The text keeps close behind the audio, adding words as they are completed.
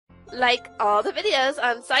Like all the videos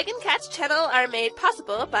on Saigancat's channel are made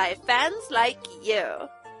possible by fans like you.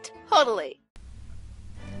 Totally.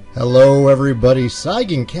 Hello everybody,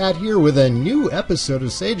 Saigancat here with a new episode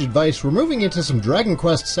of Sage Advice. We're moving into some Dragon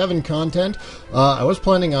Quest VII content. I was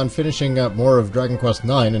planning on finishing up more of Dragon Quest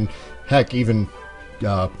IX and heck, even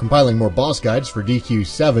compiling more boss guides for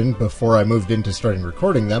DQ7 before I moved into starting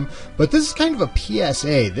recording them. But this is kind of a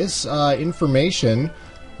PSA. This information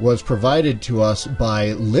was provided to us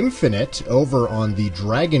by Lymphinite over on the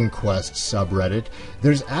Dragon Quest subreddit.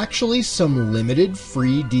 There's actually some limited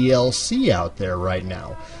free DLC out there right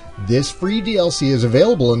now. This free DLC is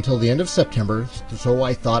available until the end of September, so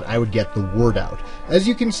I thought I would get the word out. As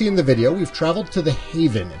you can see in the video, we've traveled to the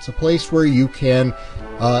Haven. It's a place where you can...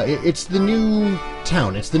 it's the new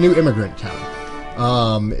town. It's the new immigrant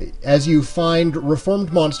town. As you find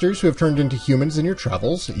reformed monsters who have turned into humans in your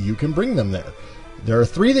travels, you can bring them there. There are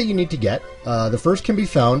 3 that you need to get. The first can be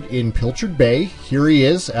found in Pilchard Bay. Here he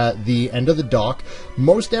is at the end of the dock.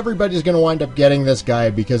 Most everybody's going to wind up getting this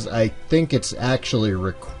guy because I think it's actually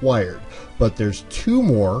required. But there's 2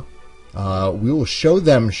 more. We will show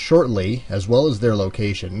them shortly, as well as their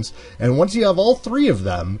locations. And once you have all 3 of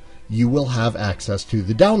them, you will have access to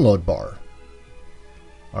the download bar.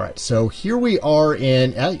 Alright, so here we are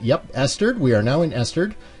in, Esterd. We are now in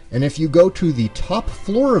Esterd. And if you go to the top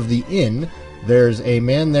floor of the inn, there's a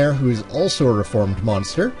man there who is also a reformed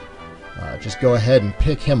monster. Just go ahead and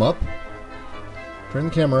pick him up. Turn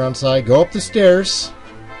the camera outside. Go up the stairs.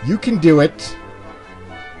 You can do it.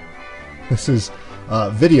 This is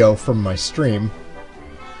video from my stream.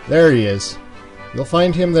 There he is. You'll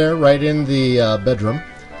find him there right in the bedroom.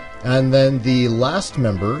 And then the last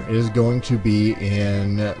member is going to be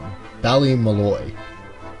in LBRY.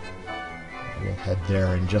 We'll head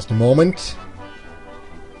there in just a moment.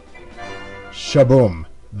 Shaboom.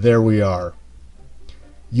 There we are.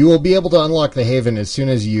 You will be able to unlock the Haven as soon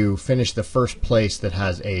as you finish the first place that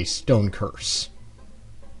has a stone curse.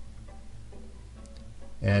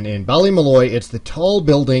 And in LBRY, it's the tall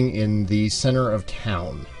building in the center of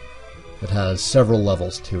town that has several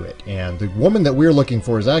levels to it. And the woman that we're looking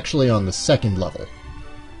for is actually on the 2nd level.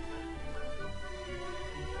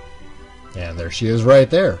 And there she is right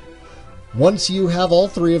there. Once you have all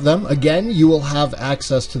 3 of them, again, you will have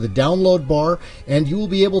access to the download bar, and you will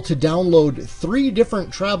be able to download 3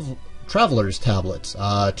 different Traveler's tablets. 2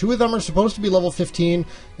 of them are supposed to be level 15,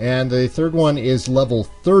 and the 3rd one is level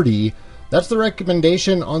 30. That's the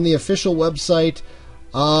recommendation on the official website.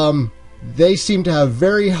 They seem to have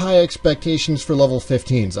very high expectations for level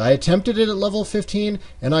 15s. I attempted it at level 15,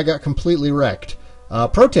 and I got completely wrecked.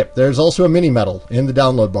 Pro tip, there's also a mini medal in the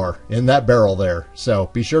download bar, in that barrel there, so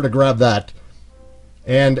be sure to grab that.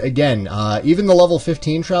 And again, even the level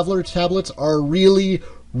 15 Traveler tablets are really,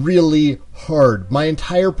 really hard. My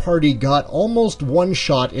entire party got almost one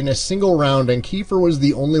shot in a single round, and Kiefer was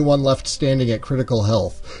the only one left standing at critical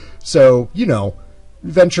health. So, you know,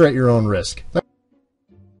 venture at your own risk.